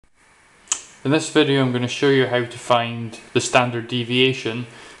In this video I'm going to show you how to find the standard deviation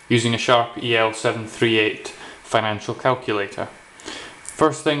using a Sharp El-738 financial calculator.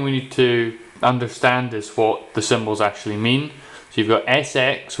 First thing we need to understand is what the symbols actually mean. So you've got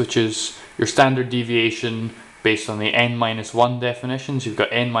SX, which is your standard deviation based on the n-1 definitions. You've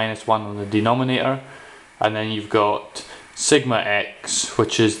got n-1 on the denominator, and then you've got sigma x,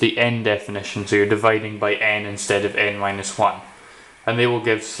 which is the n definition, so you're dividing by n instead of n-1. And they will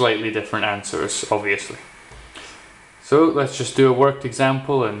give slightly different answers, obviously. So let's just do a worked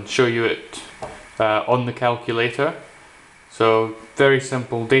example and show you it on the calculator. So very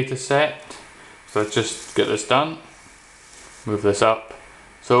simple data set. So let's just get this done. Move this up.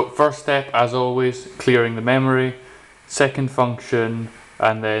 So first step, as always, clearing the memory. Second function,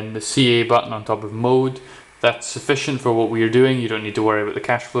 and then the CA button on top of mode. That's sufficient for what we are doing. You don't need to worry about the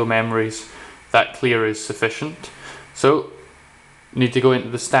cash flow memories. That clear is sufficient. So need to go into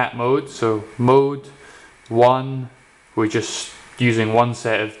the stat mode. So mode 1, we're just using one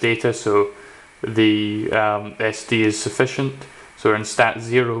set of data, so the SD is sufficient. So we're in stat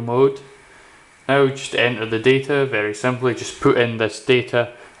 0 mode. Now just enter the data very simply. Just put in this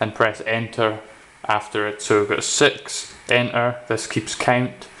data and press enter after it. So we've got 6, enter, this keeps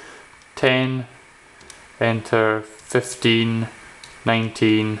count, 10, enter, 15,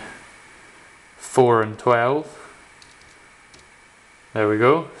 19, 4 and 12. There we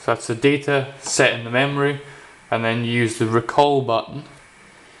go. So that's the data set in the memory, and then you use the recall button,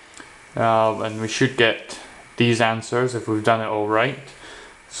 and we should get these answers if we've done it all right.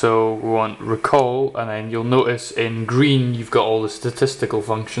 So we want recall, and then you'll notice in green you've got all the statistical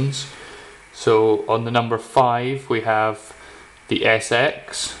functions. So on the number 5 we have the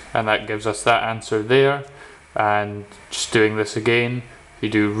SX, and that gives us that answer there. And just doing this again, you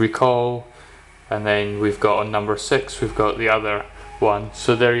do recall, and then we've got on number 6 we've got the other one.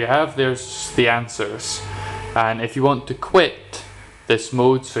 So there you have, there's the answers. And if you want to quit this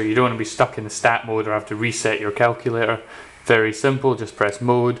mode, so you don't want to be stuck in the stat mode or have to reset your calculator, very simple, just press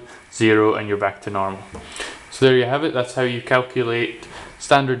mode 0 and you're back to normal. So there you have it, that's how you calculate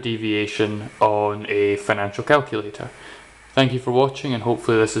standard deviation on a financial calculator. Thank you for watching, and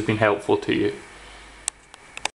hopefully this has been helpful to you.